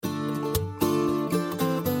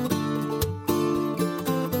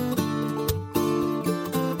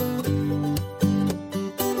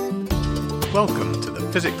Welcome to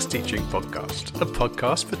the Physics Teaching Podcast, a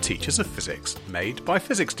podcast for teachers of physics, made by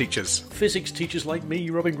physics teachers. Physics teachers like me,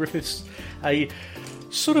 Robin Griffiths, a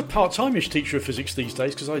sort of part-time-ish teacher of physics these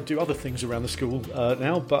days because I do other things around the school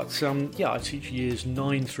now, but I teach years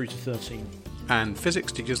 9 through to 13. And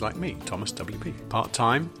physics teachers like me, Thomas W.P.,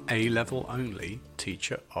 part-time, A-level only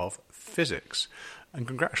teacher of physics. And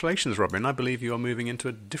congratulations, Robin. I believe you are moving into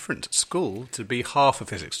a different school to be half a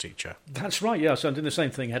physics teacher. That's right, yeah. So I'm doing the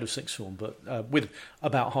same thing, head of sixth form, but with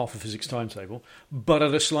about half a physics timetable, but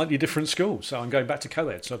at a slightly different school. So I'm going back to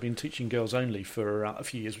co-ed. So I've been teaching girls only for a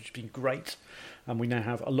few years, which has been great. And we now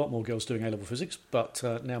have a lot more girls doing A-level physics, but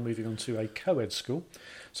now moving on to a co-ed school.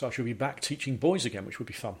 So I shall be back teaching boys again, which would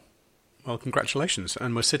be fun. Well, congratulations.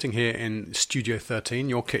 And we're sitting here in Studio 13,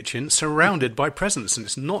 your kitchen, surrounded by presents. And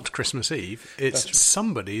it's not Christmas Eve, it's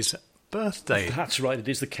somebody's birthday. That's right, it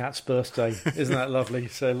is the cat's birthday. Isn't that lovely?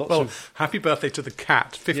 So happy birthday to the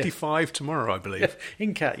cat. 55 tomorrow, I believe. Yeah,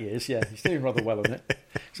 in cat years, yeah. He's doing rather well on it.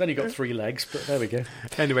 He's only got 3 legs, but there we go.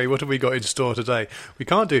 Anyway, what have we got in store today? We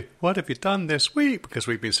can't do, what have you done this week? Because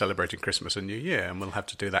we've been celebrating Christmas and New Year, and we'll have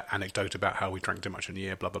to do that anecdote about how we drank too much in the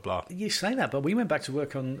year, blah, blah, blah. You say that, but we went back to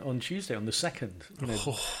work on Tuesday, on the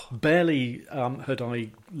 2nd. Barely had I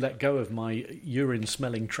let go of my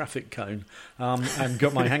urine-smelling traffic cone and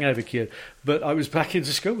got my hangover cured. But I was back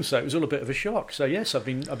into school, so it was all a bit of a shock. So yes, I've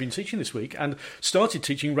been teaching this week and started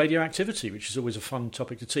teaching radioactivity, which is always a fun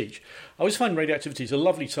topic to teach. I always find radioactivity is a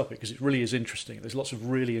lovely topic because it really is interesting. There's lots of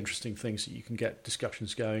really interesting things that you can get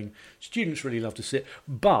discussions going. Students really love to sit.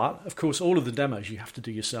 But, of course, all of the demos you have to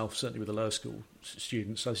do yourself, certainly with the lower school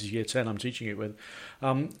students. So this is year 10 I'm teaching it with.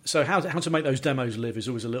 So how to make those demos live is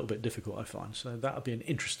always a little bit difficult, I find. So that would be an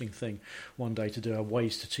interesting thing one day to do,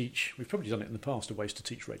 ways to teach. We've probably done it in the past, ways to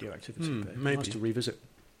teach radioactivity. Maybe. Nice to revisit.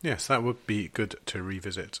 Yes, that would be good to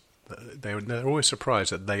revisit. They're always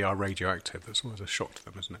surprised that they are radioactive. That's always a shock to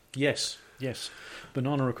them, isn't it? Yes.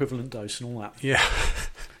 Banana equivalent dose and all that. Yeah.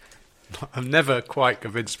 I'm never quite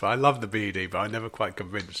convinced, but I love the BD, but I'm never quite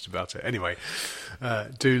convinced about it. Anyway,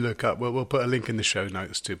 do look up. We'll put a link in the show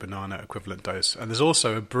notes to banana equivalent dose. And there's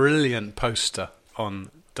also a brilliant poster on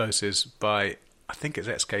doses by, I think it's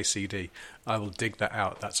XKCD. I will dig that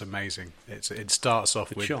out. That's amazing. It starts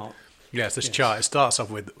off with... chart. Yes, this chart. It starts off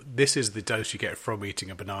with, this is the dose you get from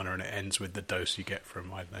eating a banana, and it ends with the dose you get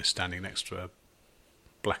from, I don't know, standing next to a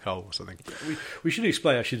black hole or something. We should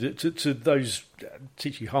explain, actually, to those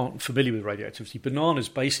teaching who aren't familiar with radioactivity, bananas,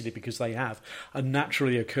 basically, because they have a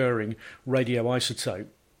naturally occurring radioisotope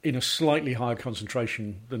in a slightly higher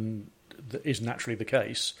concentration than is naturally the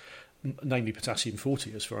case, namely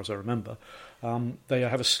potassium-40, as far as I remember, they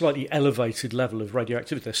have a slightly elevated level of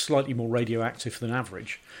radioactivity. They're slightly more radioactive than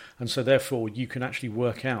average. And so, therefore, you can actually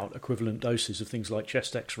work out equivalent doses of things like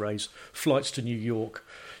chest x-rays, flights to New York,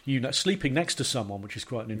 sleeping next to someone, which is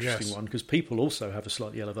quite an interesting one, because people also have a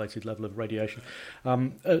slightly elevated level of radiation.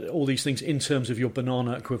 All these things in terms of your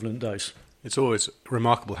banana equivalent dose. It's always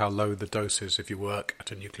remarkable how low the dose is if you work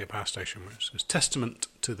at a nuclear power station, which is testament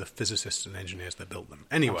to the physicists and engineers that built them.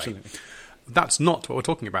 Anyway, absolutely. That's not what we're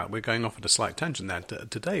talking about. We're going off at a slight tangent there.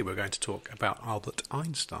 Today we're going to talk about Albert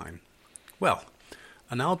Einstein. Well,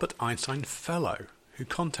 an Albert Einstein fellow who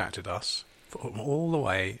contacted us from all the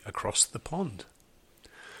way across the pond.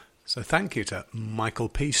 So thank you to Michael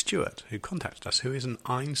P. Stewart, who contacted us, who is an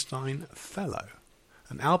Einstein fellow,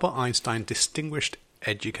 an Albert Einstein Distinguished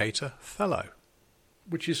Educator Fellow.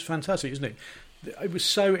 Which is fantastic, isn't it? It was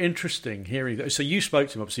so interesting hearing that. So you spoke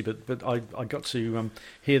to him, obviously, but I got to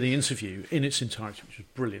hear the interview in its entirety, which was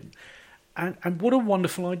brilliant. And what a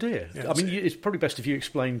wonderful idea. Yeah, I mean, it's probably best if you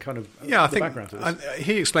explain kind of the background to this.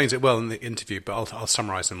 He explains it well in the interview, but I'll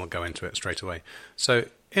summarise and we'll go into it straight away. So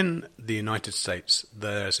in the United States,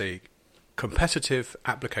 there's a competitive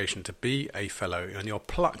application to be a fellow, and you're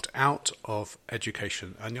plucked out of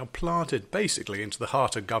education and you're planted basically into the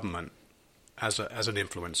heart of government as an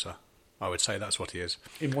influencer. I would say that's what he is.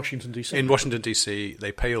 In Washington, D.C.? In Washington, D.C.,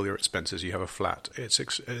 they pay all your expenses, you have a flat. It's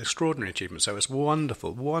an extraordinary achievement, so it's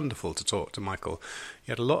wonderful to talk to Michael.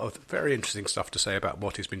 He had a lot of very interesting stuff to say about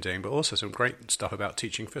what he's been doing, but also some great stuff about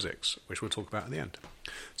teaching physics, which we'll talk about at the end.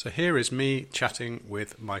 So here is me chatting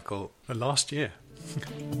with Michael last year.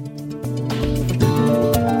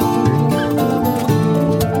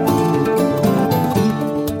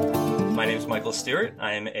 My name is Michael Stewart.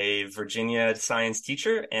 I'm a Virginia science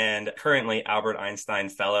teacher and currently Albert Einstein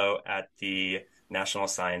Fellow at the National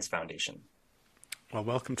Science Foundation. Well,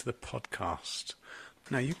 welcome to the podcast.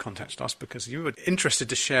 Now, you contacted us because you were interested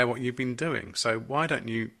to share what you've been doing. So why don't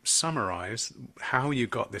you summarise how you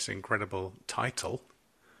got this incredible title,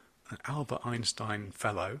 an Albert Einstein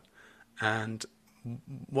Fellow, and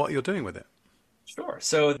what you're doing with it? Sure.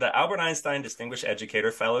 So the Albert Einstein Distinguished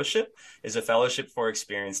Educator Fellowship is a fellowship for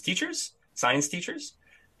experienced teachers, science teachers.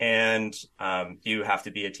 And you have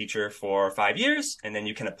to be a teacher for 5 years, and then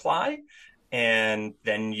you can apply. And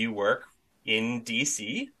then you work in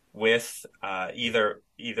DC with either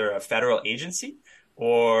a federal agency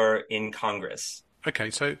or in Congress. Okay,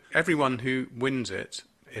 so everyone who wins it,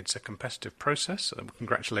 it's a competitive process. So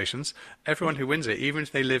congratulations. Everyone who wins it, even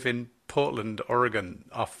if they live in Portland, Oregon,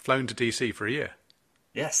 are flown to DC for a year.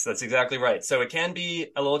 Yes, that's exactly right. So it can be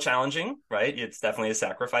a little challenging, right? It's definitely a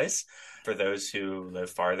sacrifice for those who live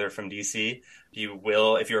farther from DC. You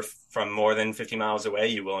will, if you're from more than 50 miles away,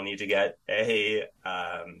 you will need to get an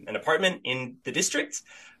apartment in the district.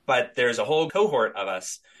 But there's a whole cohort of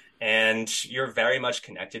us, and you're very much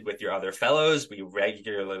connected with your other fellows. We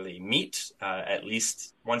regularly meet at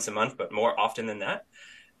least once a month, but more often than that.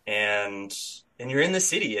 And you're in the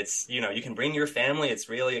city. It's, you can bring your family. It's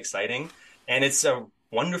really exciting. And it's a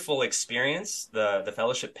wonderful experience. The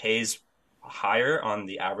fellowship pays higher on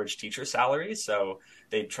the average teacher salary, so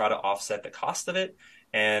they try to offset the cost of it.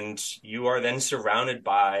 And you are then surrounded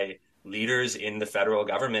by leaders in the federal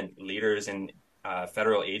government, leaders in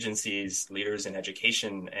federal agencies, leaders in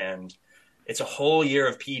education. And it's a whole year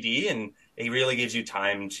of PD, and it really gives you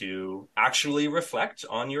time to actually reflect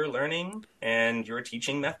on your learning and your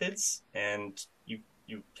teaching methods. And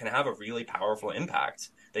you can have a really powerful impact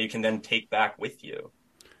that you can then take back with you.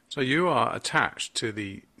 So you are attached to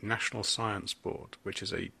the National Science Board, which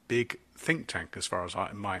is a big think tank as far as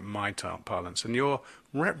my parlance, and you're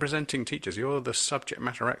representing teachers. You're the subject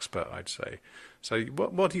matter expert, I'd say. So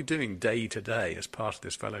what are you doing day to day as part of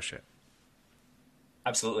this fellowship?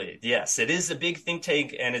 Absolutely. Yes, it is a big think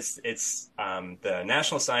tank, and it's the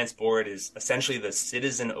National Science Board is essentially the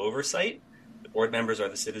citizen oversight. The board members are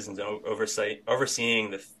the citizens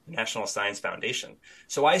overseeing the National Science Foundation.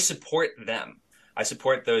 So I support them. I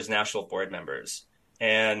support those national board members.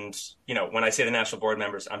 And, when I say the national board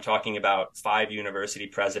members, I'm talking about 5 university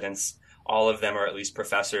presidents. All of them are at least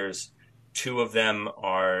professors. 2 of them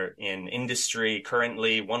are in industry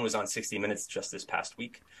currently. One was on 60 Minutes just this past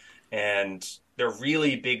week. And they're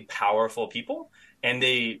really big, powerful people. And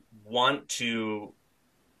they want to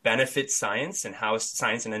benefit science and how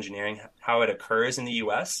science and engineering, how it occurs in the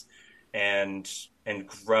U.S. and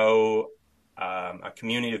grow a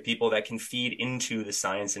community of people that can feed into the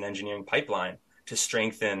science and engineering pipeline to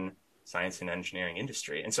strengthen science and engineering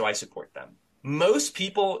industry. And so I support them. Most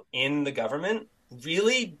people in the government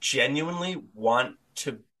really genuinely want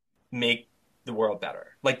to make the world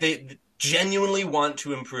better. Like they genuinely want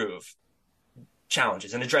to improve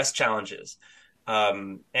challenges and address challenges.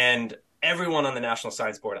 And everyone on the National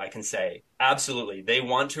Science Board, I can say, absolutely, they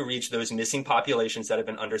want to reach those missing populations that have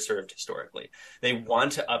been underserved historically. They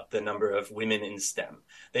want to up the number of women in STEM.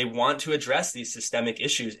 They want to address these systemic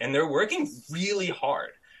issues, and they're working really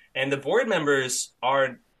hard. And the board members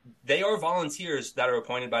are volunteers that are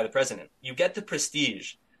appointed by the president. You get the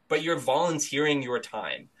prestige, but you're volunteering your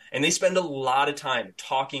time. And they spend a lot of time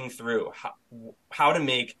talking through how to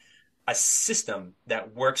make a system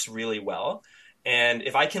that works really well. And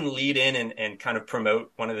if I can lead in and kind of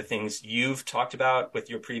promote one of the things you've talked about with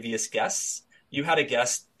your previous guests, you had a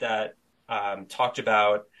guest that talked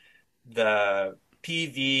about the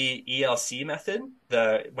PVELC method.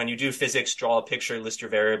 When you do physics, draw a picture, list your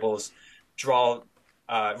variables,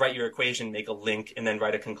 write your equation, make a link, and then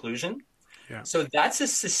write a conclusion. Yeah. So that's a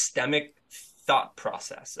systemic thought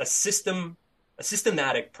process, a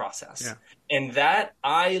systematic process. Yeah. And that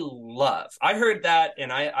I love. I heard that,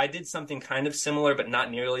 and I did something kind of similar, but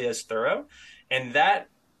not nearly as thorough. And that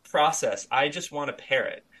process, I just want to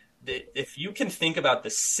parrot. If you can think about the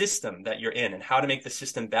system that you're in and how to make the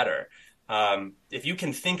system better, if you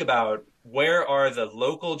can think about where are the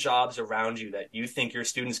local jobs around you that you think your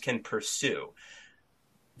students can pursue,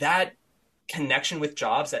 that connection with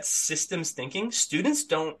jobs, that systems thinking,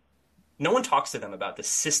 no one talks to them about the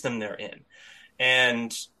system they're in.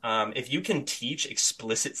 And if you can teach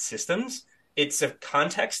explicit systems, it's a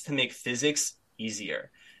context to make physics easier.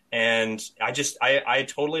 And I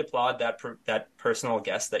totally applaud that personal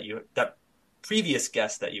guest that previous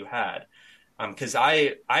guest that you had, because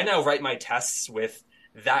I now write my tests with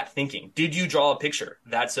that thinking. Did you draw a picture?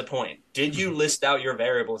 That's a point. Did you list out your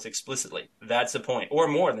variables explicitly? That's a point, or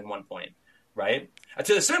more than one point, right?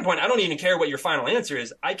 To a certain point, I don't even care what your final answer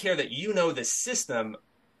is. I care that you know the system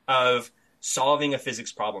of solving a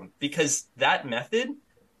physics problem, because that method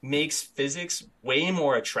makes physics way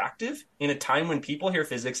more attractive in a time when people hear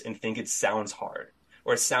physics and think it sounds hard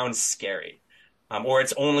or it sounds scary, or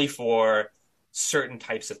it's only for certain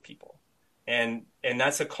types of people. And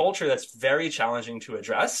that's a culture that's very challenging to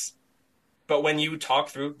address, But when you talk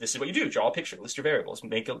through, this is what you do: draw a picture, list your variables,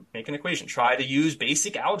 make an equation, try to use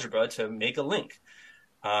basic algebra to make a link,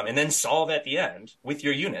 and then solve at the end with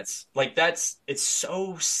your units. Like it's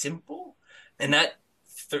so simple, and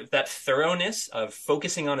that thoroughness of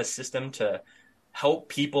focusing on a system to help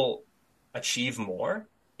people achieve more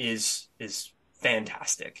is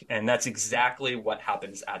fantastic, and that's exactly what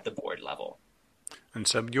happens at the board level. And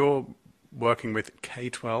so you're working with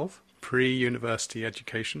K-12 pre-university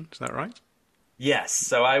education, is that right? Yes.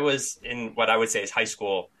 So I was in what I would say is high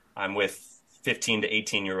school. I'm with 15 to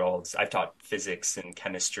 18-year-olds. I've taught physics and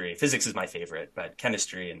chemistry. Physics is my favorite, but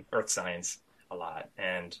chemistry and earth science a lot.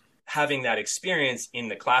 And having that experience in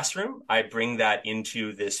the classroom, I bring that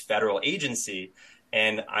into this federal agency,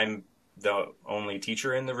 and I'm the only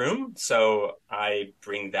teacher in the room. So I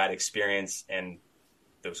bring that experience and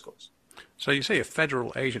those goals. So you say a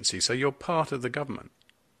federal agency, so you're part of the government.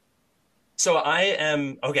 So I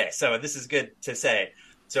am, okay, so this is good to say.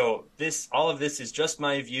 So all of this is just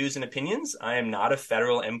my views and opinions. I am not a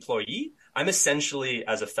federal employee. I'm essentially,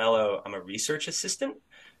 as a fellow, I'm a research assistant.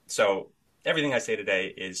 So everything I say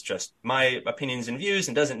today is just my opinions and views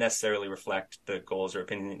and doesn't necessarily reflect the goals or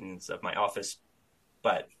opinions of my office.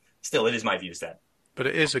 But still, it is my views that. But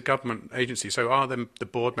it is a government agency. So are the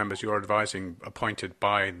board members you're advising appointed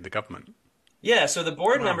by the government? Yeah, so the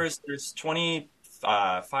board members, there's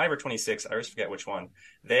 25 or 26, I always forget which one.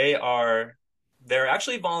 They're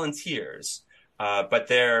actually volunteers, but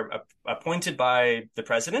they're appointed by the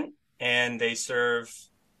president, and they serve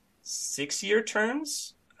 6-year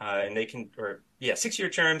terms, and 6-year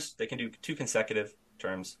terms. They can do 2 consecutive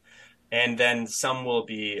terms, and then some will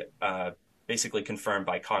be basically confirmed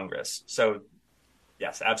by Congress. So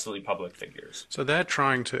yes, absolutely public figures. So they're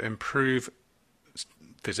trying to improve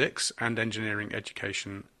physics and engineering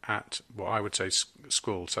education at what I would say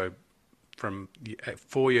school. So from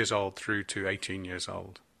 4 years old through to 18 years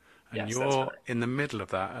old. And yes, you're in the middle of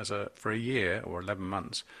that for a year or 11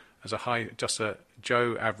 months as just a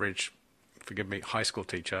Joe average, forgive me, high school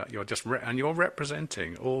teacher. You're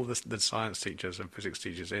representing all the science teachers and physics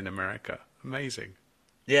teachers in America. Amazing.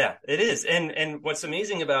 Yeah, it is. And what's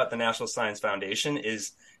amazing about the National Science Foundation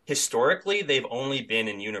is historically they've only been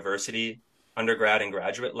in university, undergrad and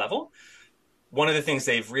graduate level. One of the things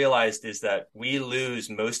they've realized is that we lose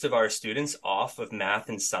most of our students off of math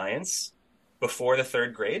and science before the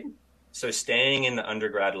 3rd grade. So staying in the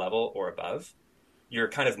undergrad level or above, you're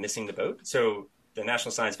kind of missing the boat. So the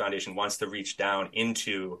National Science Foundation wants to reach down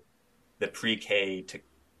into the pre-K to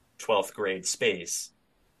 12th grade space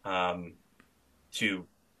to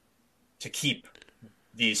keep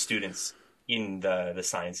these students in the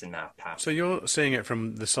science and math path. So you're seeing it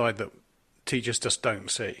from the side that teachers just don't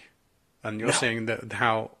see, and you're seeing that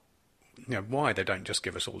how, why they don't just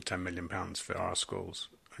give us all £10 million for our schools,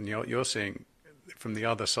 and you're seeing from the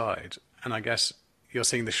other side, and I guess you're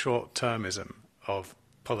seeing the short-termism of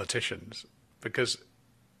politicians, because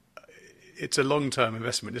it's a long-term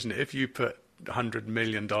investment, isn't it? If you put $100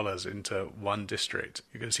 million into one district,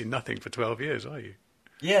 you're going to see nothing for 12 years, are you?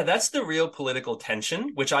 Yeah, that's the real political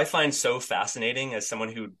tension, which I find so fascinating as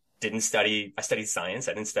someone who I studied science.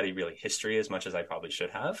 I didn't study really history as much as I probably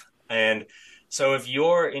should have. And so if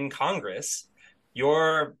you're in Congress,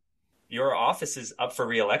 your office is up for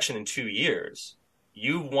re-election in 2 years.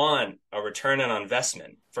 You want a return on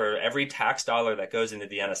investment for every tax dollar that goes into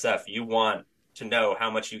the NSF. You want to know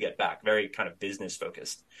how much you get back, very kind of business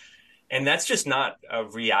focused. And that's just not a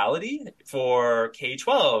reality for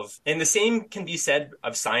K-12. And the same can be said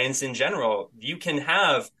of science in general. You can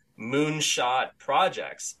have moonshot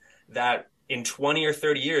projects that in 20 or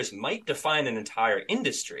 30 years might define an entire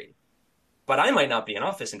industry, but I might not be in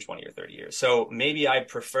office in 20 or 30 years. So maybe I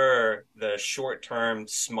prefer the short-term,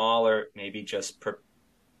 smaller, maybe just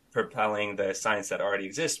propelling the science that already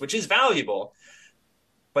exists, which is valuable,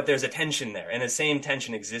 but there's a tension there. And the same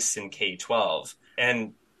tension exists in K-12.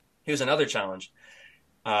 And here's another challenge.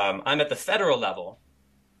 I'm at the federal level.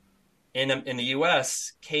 In the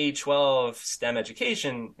U.S., K-12 STEM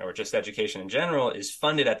education, or just education in general, is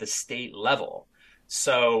funded at the state level.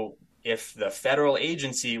 So if the federal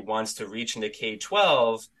agency wants to reach into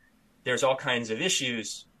K-12, there's all kinds of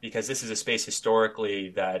issues because this is a space historically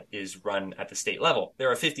that is run at the state level.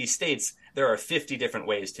 There are 50 states. There are 50 different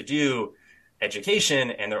ways to do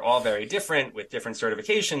education, and they're all very different with different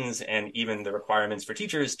certifications, and even the requirements for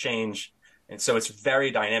teachers change. And so it's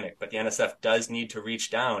very dynamic, but the NSF does need to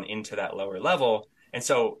reach down into that lower level. And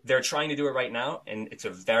so they're trying to do it right now. And it's a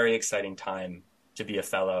very exciting time to be a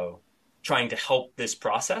fellow, trying to help this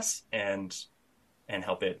process and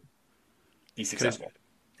help it be successful.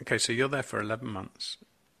 Okay, so you're there for 11 months.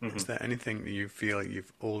 Is there anything that you feel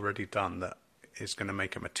you've already done that is going to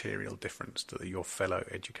make a material difference to your fellow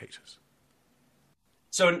educators?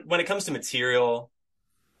 So when it comes to material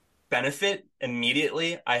benefit,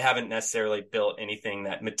 immediately, I haven't necessarily built anything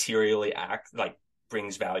that materially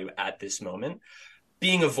brings value at this moment.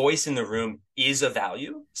 Being a voice in the room is a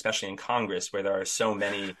value, especially in Congress, where there are so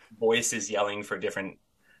many voices yelling for different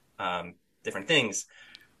things.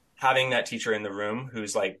 Having that teacher in the room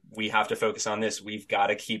who's like, we have to focus on this. We've got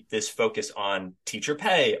to keep this focus on teacher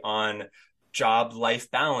pay, on job-life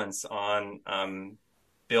balance, on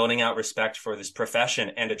building out respect for this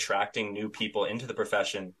profession and attracting new people into the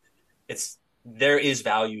profession. There is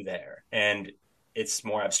value there, and it's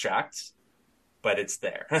more abstract, but it's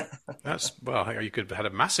there. You could have had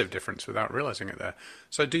a massive difference without realizing it there.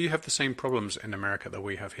 So do you have the same problems in America that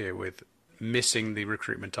we have here with missing the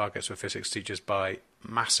recruitment targets for physics teachers by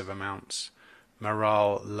massive amounts,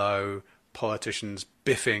 morale low, politicians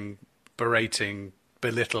biffing, berating,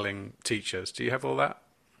 belittling teachers? Do you have all that?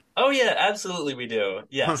 Oh, yeah, absolutely we do.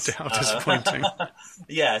 Yes. How disappointing.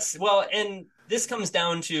 Yes. Well, and this comes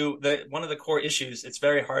down to one of the core issues it's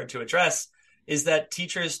very hard to address is that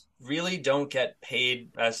teachers really don't get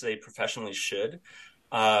paid as they professionally should.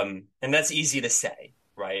 And that's easy to say,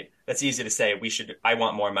 right? That's easy to say, I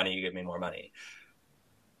want more money, you give me more money.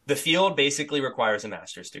 The field basically requires a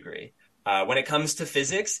master's degree. When it comes to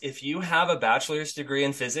physics, if you have a bachelor's degree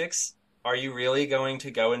in physics, are you really going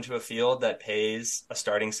to go into a field that pays a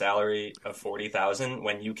starting salary of $40,000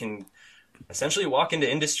 when you can essentially walk into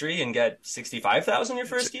industry and get $65,000 your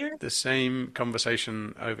first year? The same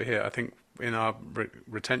conversation over here. I think in our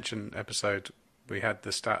retention episode, we had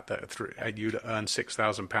the stat that you'd earn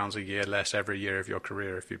 £6,000 a year less every year of your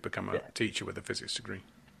career if you become a teacher with a physics degree.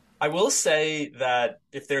 I will say that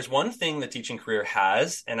if there's one thing the teaching career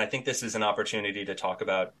has, and I think this is an opportunity to talk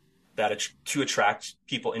about that to attract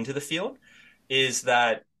people into the field, is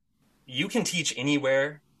that you can teach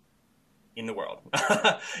anywhere in the world.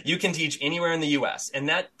 You can teach anywhere in the US, and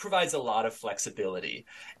that provides a lot of flexibility.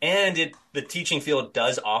 And the teaching field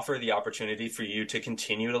does offer the opportunity for you to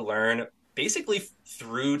continue to learn basically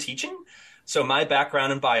through teaching. So my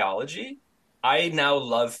background in biology, I now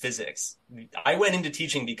love physics. I went into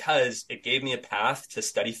teaching because it gave me a path to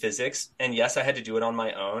study physics. And yes, I had to do it on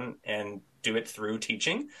my own and do it through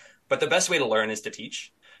teaching. But the best way to learn is to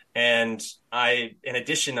teach. And in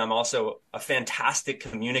addition, I'm also a fantastic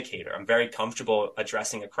communicator. I'm very comfortable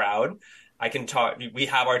addressing a crowd. I can talk. We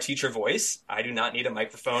have our teacher voice. I do not need a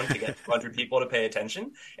microphone to get 200 people to pay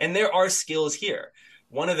attention. And there are skills here.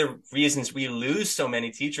 One of the reasons we lose so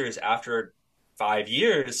many teachers after 5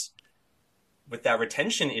 years with that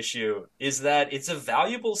retention issue is that it's a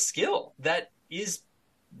valuable skill that is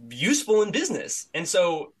useful in business. And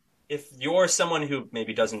so if you're someone who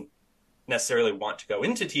maybe doesn't necessarily want to go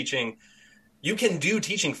into teaching, you can do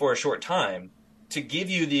teaching for a short time to give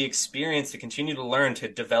you the experience to continue to learn, to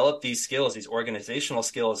develop these skills, these organizational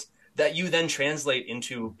skills that you then translate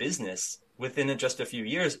into business within just a few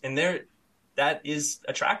years. And that is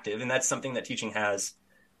attractive. And that's something that teaching has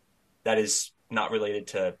that is not related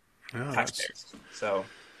to taxpayers. So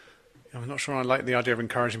I'm not sure I like the idea of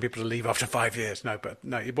encouraging people to leave after 5 years. No,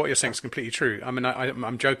 what you're saying is completely true. I mean,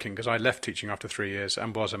 I'm joking because I left teaching after 3 years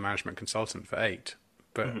and was a management consultant for 8,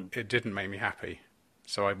 but it didn't make me happy.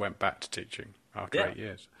 So I went back to teaching after 8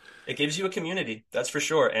 years. It gives you a community, that's for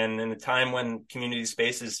sure. And in a time when community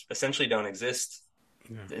spaces essentially don't exist,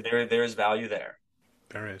 there is value there.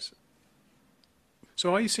 There is.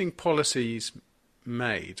 So are you seeing policies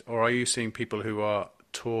made, or are you seeing people who are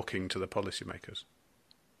talking to the policymakers?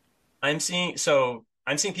 I'm seeing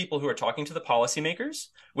people who are talking to the policymakers,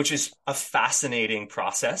 which is a fascinating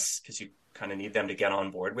process because you kind of need them to get on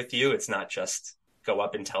board with you. It's not just go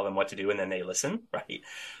up and tell them what to do and then they listen, right?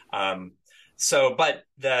 But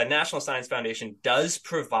the National Science Foundation does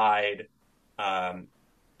provide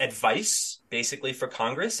advice basically for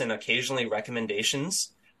Congress and occasionally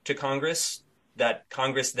recommendations to Congress that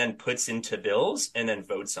Congress then puts into bills and then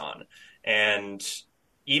votes on. And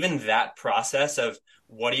even that process of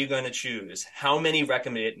what are you going to choose? How many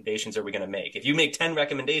recommendations are we going to make? If you make 10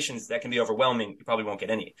 recommendations, that can be overwhelming. You probably won't get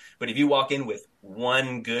any. But if you walk in with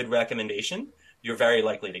one good recommendation, you're very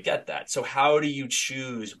likely to get that. So how do you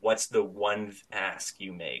choose what's the one ask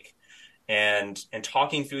you make? And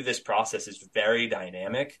talking through this process is very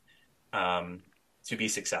dynamic to be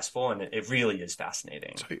successful, and it really is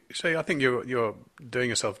fascinating. So I think you're doing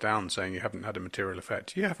yourself down saying you haven't had a material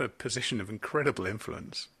effect. You have a position of incredible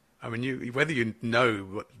influence. I mean, whether you know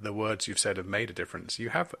what the words you've said have made a difference, you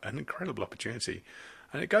have an incredible opportunity.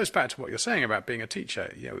 And it goes back to what you're saying about being a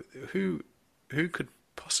teacher. You know, who could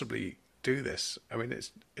possibly do this. I mean,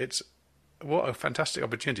 it's what a fantastic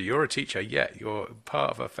opportunity. You're a teacher, yet you're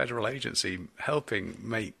part of a federal agency helping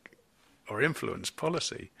make or influence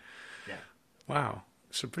policy. Yeah. Wow.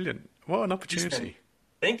 So brilliant. What an opportunity.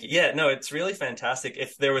 Thank you. Yeah, no, it's really fantastic.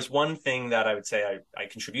 If there was one thing that I would say I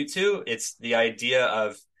contribute to, it's the idea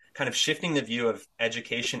of kind of shifting the view of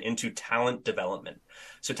education into talent development.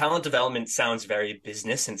 So talent development sounds very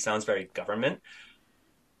business and sounds very government.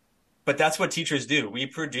 But that's what teachers do. We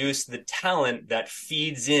produce the talent that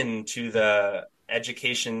feeds into the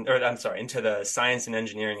into the science and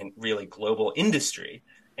engineering and really global industry.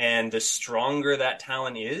 And the stronger that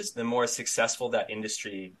talent is, the more successful that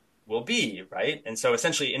industry will be, right? And so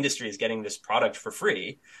essentially industry is getting this product for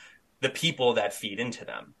free, the people that feed into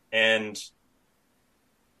them. And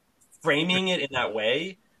framing it in that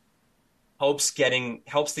way helps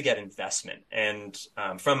to get investment and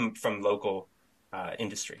from local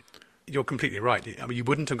industry. You're completely right. I mean, you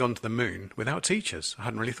wouldn't have gone to the moon without teachers. I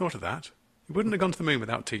hadn't really thought of that. You wouldn't have gone to the moon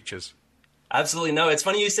without teachers. Absolutely. No, it's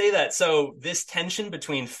funny you say that. So this tension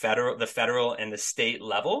between the federal and the state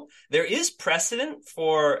level, there is precedent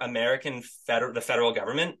for the federal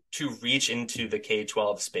government to reach into the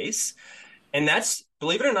K-12 space. And that's,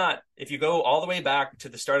 believe it or not, if you go all the way back to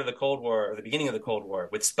the start of the Cold War or the beginning of the Cold War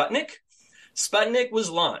with Sputnik was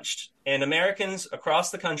launched, and Americans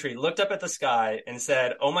across the country looked up at the sky and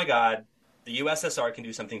said, oh my God, the USSR can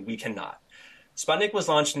do something we cannot. Sputnik was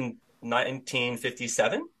launched in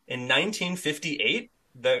 1957. In 1958,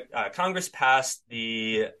 the Congress passed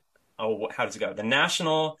the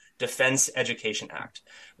National Defense Education Act,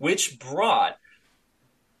 which brought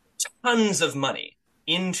tons of money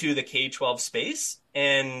into the K-12 space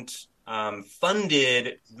and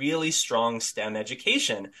funded really strong STEM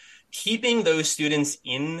education, keeping those students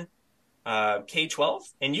in K-12.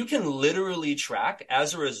 And you can literally track,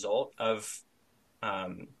 as a result of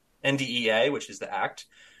NDEA, which is the act,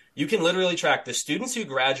 you can literally track the students who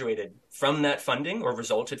graduated from that funding or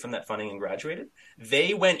resulted from that funding and graduated.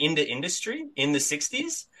 They went into industry in the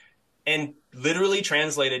 60s and literally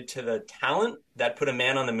translated to the talent that put a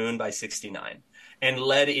man on the moon by 69 and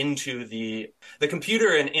led into the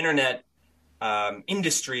computer and internet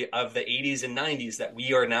industry of the 80s and 90s that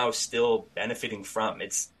we are now still benefiting from.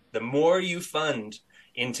 It's the more you fund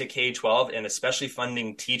into K-12 and especially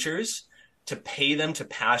funding teachers to pay them to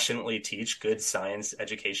passionately teach good science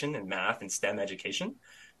education and math and STEM education,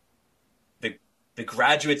 the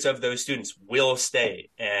graduates of those students will stay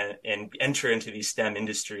and enter into these STEM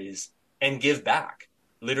industries and give back,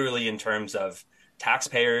 literally in terms of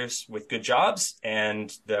taxpayers with good jobs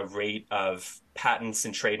and the rate of patents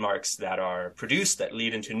and trademarks that are produced that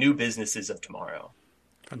lead into new businesses of tomorrow.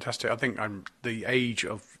 Fantastic. I think the age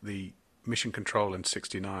of the mission control in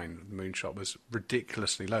 69, the moonshot, was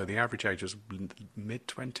ridiculously low. The average age was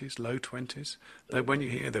mid-20s, low 20s. When you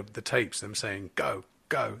hear the tapes, them saying, go,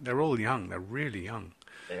 go, they're all young. They're really young.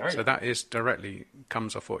 They are. So that is directly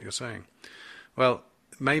comes off what you're saying. Well,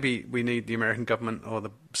 maybe we need the American government or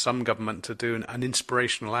some government to do an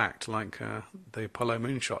inspirational act like the Apollo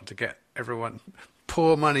moonshot to get everyone,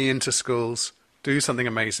 pour money into schools, do something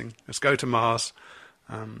amazing. Let's go to Mars.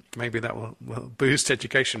 Maybe that will boost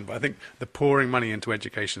education, but I think the pouring money into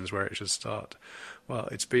education is where it should start. Well,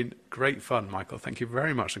 it's been great fun, Michael. Thank you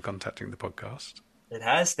very much for contacting the podcast. It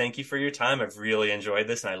has. Thank you for your time. I've really enjoyed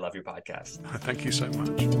this, and I love your podcast. Thank you so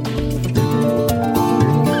much.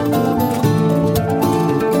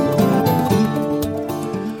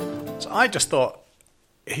 So I just thought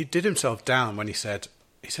he did himself down when he said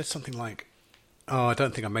something like, oh, I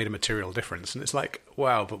don't think I made a material difference. And it's like,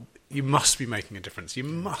 wow, but you must be making a difference. You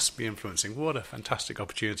must be influencing. What a fantastic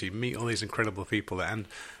opportunity. Meet all these incredible people and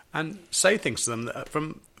say things to them that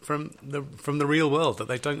from the real world that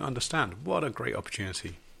they don't understand. What a great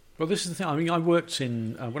opportunity. Well, this is the thing. I mean, I worked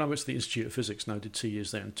in when I worked at the Institute of Physics, and I did 2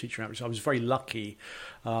 years there in teacher outreach. I was very lucky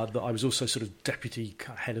that I was also sort of deputy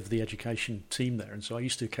head of the education team there, and so I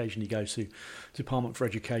used to occasionally go to Department for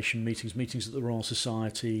Education meetings at the Royal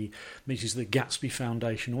Society, meetings at the Gatsby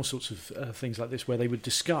Foundation, all sorts of things like this, where they would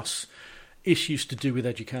discuss issues to do with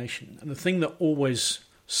education. And the thing that always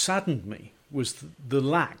saddened me was the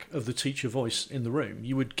lack of the teacher voice in the room.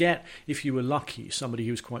 You would get, if you were lucky, somebody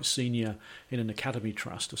who was quite senior in an academy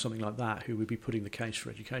trust or something like that who would be putting the case for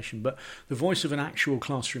education. But the voice of an actual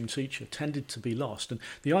classroom teacher tended to be lost. And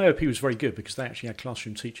the IOP was very good because they actually had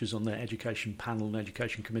classroom teachers on their education panel and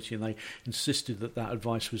education committee, and they insisted that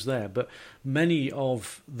advice was there. But many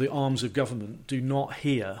of the arms of government do not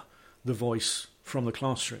hear the voice from the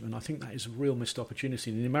classroom, and I think that is a real missed opportunity.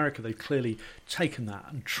 And in America, they've clearly taken that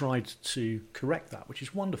and tried to correct that, which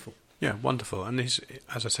is wonderful. Yeah, wonderful. And he's,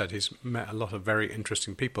 as I said, he's met a lot of very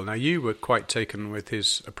interesting people. Now, you were quite taken with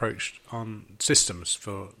his approach on systems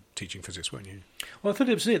for teaching physics, weren't you? Well, I thought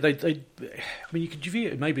it was it. I mean, you could view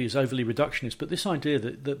it maybe as overly reductionist, but this idea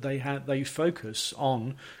that they focus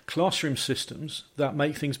on classroom systems that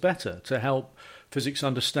make things better to help physics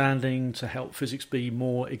understanding, to help physics be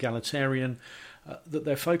more egalitarian. That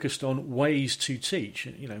they're focused on ways to teach.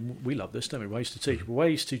 You know, we love this, don't we? Ways to teach.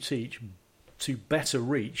 Ways to teach to better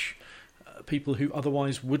reach people who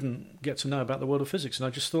otherwise wouldn't get to know about the world of physics. And I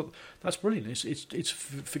just thought that's brilliant. It's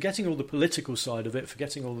forgetting all the political side of it,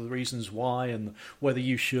 forgetting all the reasons why and whether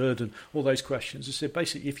you should and all those questions. It's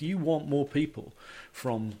basically, if you want more people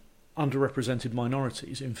from underrepresented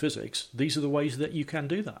minorities in physics, these are the ways that you can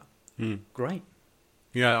do that. Great.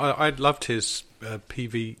 Yeah, I loved his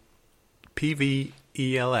PVELS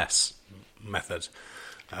method.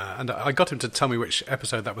 And I got him to tell me which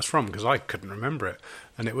episode that was from because I couldn't remember it.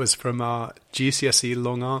 And it was from our GCSE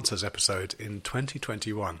Long Answers episode in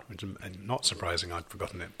 2021, which is not surprising I'd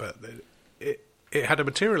forgotten it. But it had a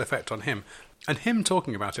material effect on him. And him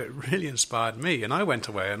talking about it really inspired me. And I went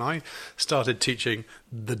away and I started teaching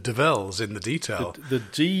the devels in the detail. The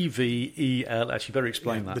DVEL, actually, better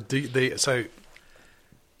explain that. So,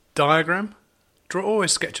 diagram.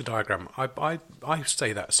 Always sketch a diagram. I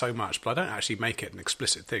say that so much, but I don't actually make it an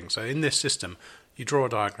explicit thing. So in this system, you draw a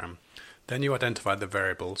diagram, then you identify the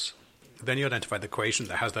variables, then you identify the equation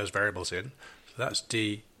that has those variables in. So that's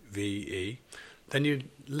D, V, E. Then you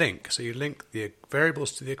link. So you link the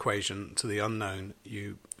variables to the equation to the unknown.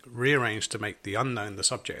 You rearrange to make the unknown the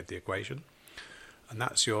subject of the equation, and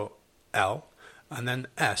that's your L. And then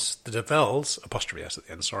S, the devels, apostrophe S at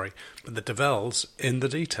the end, sorry, but the devels in the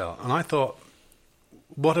detail. And I thought,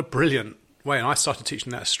 what a brilliant way. And I started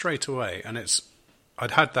teaching that straight away. And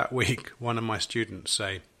I'd had that week one of my students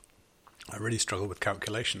say, I really struggle with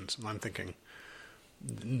calculations. And I'm thinking,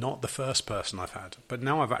 not the first person I've had. But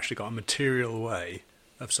now I've actually got a material way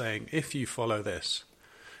of saying, if you follow this.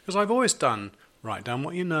 Because I've always done, write down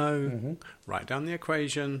what you know, write down the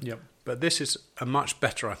equation. Yep. But this is a much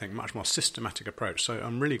better, I think, much more systematic approach. So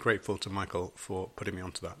I'm really grateful to Michael for putting me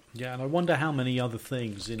onto that. Yeah, and I wonder how many other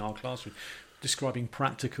things in our classroom, describing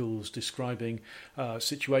practicals, describing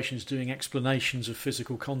situations, doing explanations of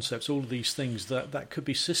physical concepts, all of these things that could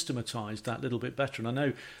be systematised that little bit better. And I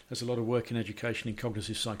know there's a lot of work in education in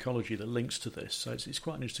cognitive psychology that links to this. So it's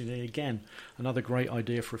quite an interesting thing. Again, another great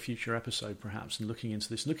idea for a future episode perhaps, and looking into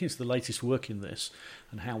this, looking into the latest work in this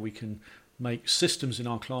and how we can make systems in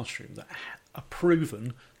our classroom that are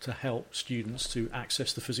proven to help students to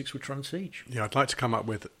access the physics we're trying to teach. Yeah, I'd like to come up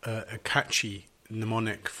with a catchy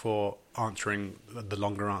mnemonic for answering the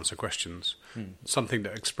longer answer questions. Something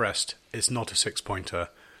that expressed, it's not a 6-pointer,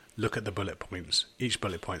 look at the bullet points, each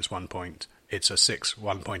bullet point's 1 point, it's a 6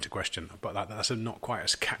 1-pointer question, but that's not quite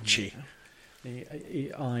as catchy.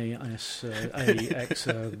 EIS-AX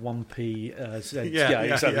 1P Z. Yeah,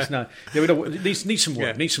 exactly. yeah. No, we don't, need some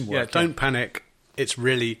work. Need some work. Don't panic. It's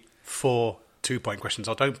really 4 2-point questions.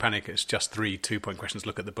 Or don't panic. It's just 3 2-point questions.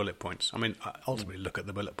 Look at the bullet points. I mean, ultimately, look at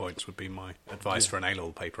the bullet points would be my advice for an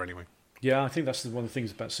A-level paper, anyway. Yeah, I think that's one of the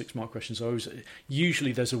things about 6-mark questions.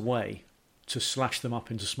 Usually, there's a way to slash them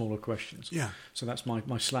up into smaller questions. Yeah. So that's my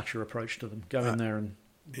slasher approach to them. Go in there and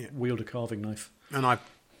wield a carving knife. And I've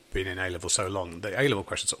been in A-level so long, the A-level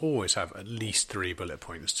questions always have at least 3 bullet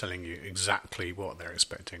points telling you exactly what they're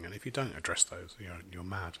expecting. And if you don't address those, you're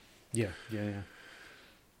mad. Yeah.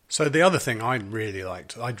 So the other thing I really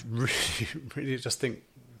liked, I really just think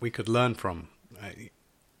we could learn from,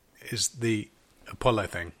 is the Apollo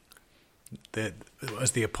thing,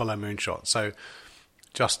 as the Apollo moonshot. So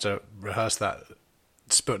just to rehearse that,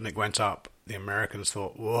 Sputnik went up, the Americans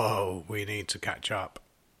thought, whoa, we need to catch up,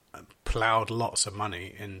 and ploughed lots of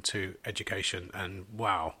money into education, and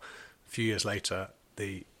wow, a few years later,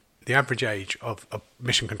 the average age of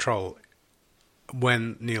mission control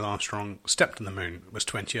when Neil Armstrong stepped on the moon was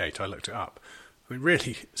 28. I looked it up. I mean,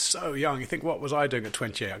 really, so young. You think, what was I doing at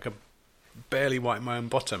 28? I could barely wipe my own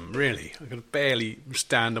bottom, really. I could barely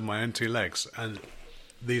stand on my own 2 legs. And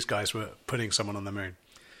these guys were putting someone on the moon.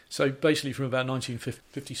 So basically from about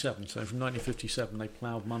 1957, so from 1957 they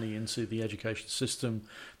ploughed money into the education system.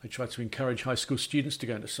 They tried to encourage high school students to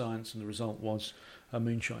go into science, and the result was a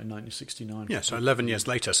moonshot in 1969. Yeah, so 11 years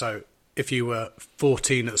later. So if you were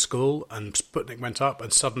 14 at school and Sputnik went up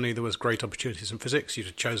and suddenly there was great opportunities in physics, you'd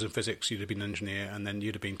have chosen physics, you'd have been an engineer, and then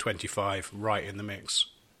you'd have been 25 right in the mix,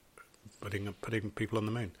 putting people on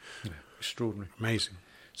the moon. Yeah, extraordinary. Amazing.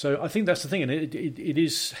 So I think that's the thing, and it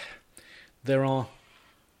is... there are,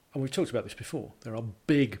 and we've talked about this before, there are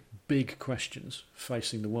big, big questions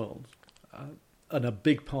facing the world. And a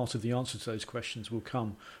big part of the answer to those questions will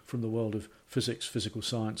come from the world of physics, physical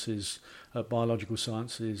sciences, biological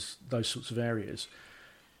sciences, those sorts of areas.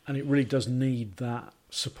 And it really does need that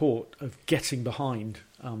support of getting behind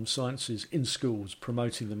sciences in schools,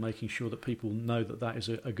 promoting them, making sure that people know that that is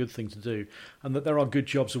a good thing to do, and that there are good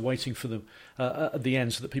jobs awaiting for them at the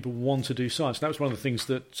end, so that people want to do science. And that was one of the things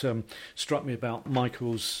that struck me about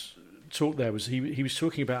Michael's talk there, was he was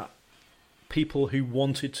talking about people who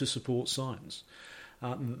wanted to support science.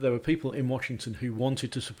 There were people in Washington who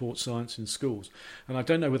wanted to support science in schools. And I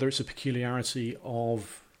don't know whether it's a peculiarity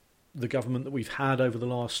of the government that we've had over the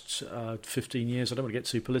last 15 years. I don't want to get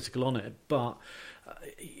too political on it, but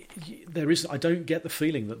there is. I don't get the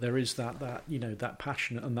feeling that there is that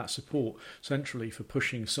passion and that support centrally for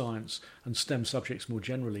pushing science and STEM subjects more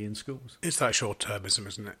generally in schools. It's that short-termism,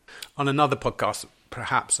 isn't it? On another podcast,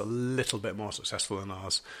 perhaps a little bit more successful than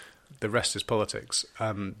ours, The Rest is Politics,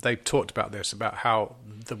 they talked about this, about how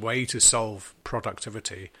the way to solve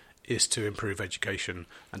productivity is to improve education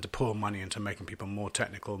and to pour money into making people more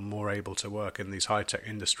technical, more able to work in these high-tech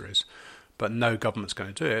industries. But no government's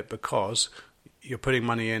going to do it because you're putting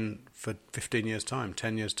money in for 15 years' time,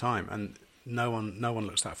 10 years' time, and no one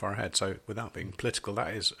looks that far ahead. So without being political,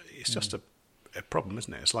 it's just a problem,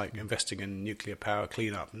 isn't it? It's like investing in nuclear power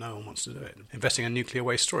cleanup. No one wants to do it. Investing in nuclear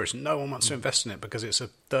waste storage. No one wants to invest in it because it's a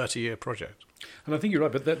 30-year project. And I think you're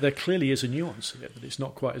right, but there clearly is a nuance here, that it's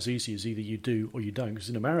not quite as easy as either you do or you don't. Because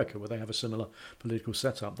in America, where they have a similar political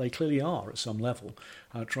setup, they clearly are, at some level,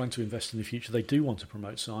 trying to invest in the future. They do want to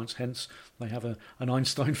promote science. Hence, they have an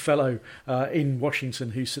Einstein fellow in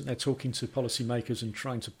Washington who's sitting there talking to policymakers and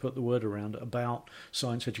trying to put the word around about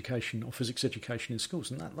science education or physics education in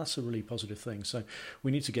schools. And that's a really positive thing. So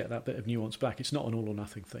we need to get that bit of nuance back. It's not an all or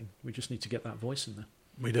nothing thing. We just need to get that voice in there.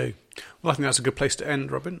 We do. Well, I think that's a good place to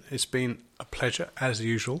end, Robin. It's been a pleasure, as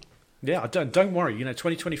usual. Yeah, don't worry.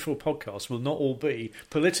 2024 podcasts will not all be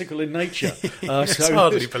political in nature. It's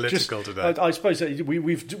hardly political today. I suppose that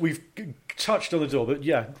we've touched on the door, but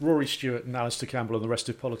yeah, Rory Stewart and Alistair Campbell and the Rest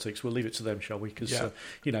of Politics. We'll leave it to them, shall we? Because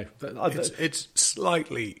it's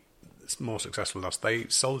slightly more successful than us. They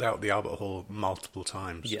sold out the Albert Hall multiple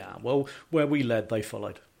times. Yeah, well, where we led, they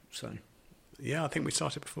followed. So. Yeah, I think we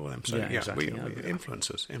started before them. So exactly. We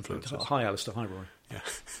influencers. Hi, Alistair. Hi, Rory. Yeah.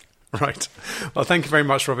 Right. Well, thank you very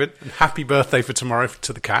much, Robin. And happy birthday for tomorrow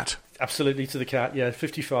to the cat. Absolutely, to the cat. Yeah,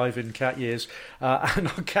 55 in cat years. And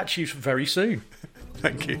I'll catch you very soon.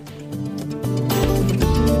 Thank you.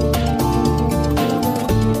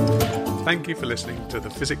 Thank you for listening to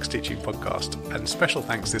the Physics Teaching Podcast, and special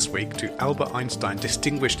thanks this week to Albert Einstein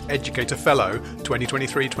Distinguished Educator Fellow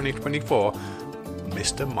 2023-2024,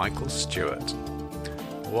 Mr. Michael Stewart.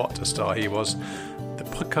 What a star he was. The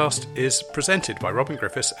podcast is presented by Robin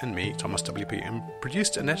Griffiths and me, Thomas WP, and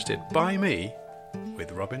produced and edited by me,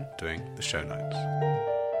 with Robin doing the show notes.